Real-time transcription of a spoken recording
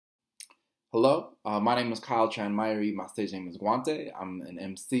Hello, my name is Kyle Tranmyrie. My stage name is Guante. I'm an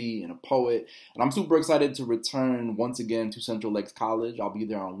MC and a poet, and I'm super excited to return once again to Central Lakes College. I'll be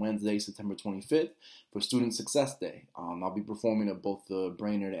there on Wednesday, September 25th for Student Success Day. I'll be performing at both the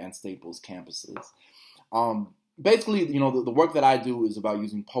Brainerd and Staples campuses. Basically, the work that I do is about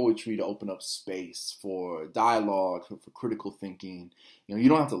using poetry to open up space for dialogue, for critical thinking. You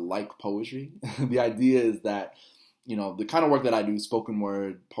don't have to like poetry. The idea is that the kind of work that I do, spoken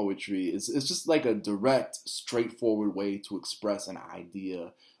word poetry, is just like a direct, straightforward way to express an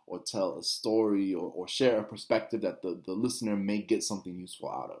idea or tell a story or share a perspective that the listener may get something useful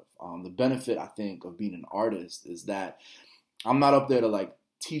out of. The benefit, I think, of being an artist is that I'm not up there to like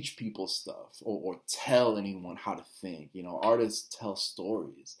teach people stuff or tell anyone how to think. Artists tell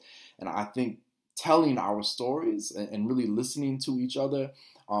stories. And I think telling our stories and really listening to each other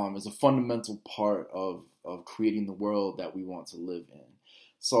is a fundamental part of creating the world that we want to live in.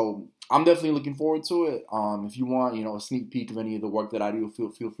 So I'm definitely looking forward to it. If you want, a sneak peek of any of the work that I do,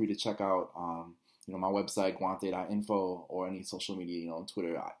 feel free to check out, my website, guante.info, or any social media, on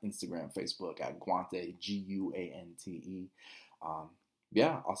Twitter, Instagram, Facebook, at Guante, Guante.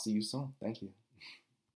 Yeah, I'll see you soon. Thank you.